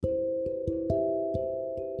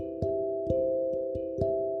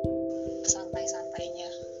santai-santainya.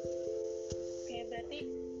 Oke, berarti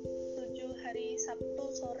 7 hari Sabtu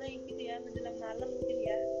sore gitu ya, menjelang malam mungkin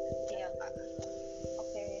ya.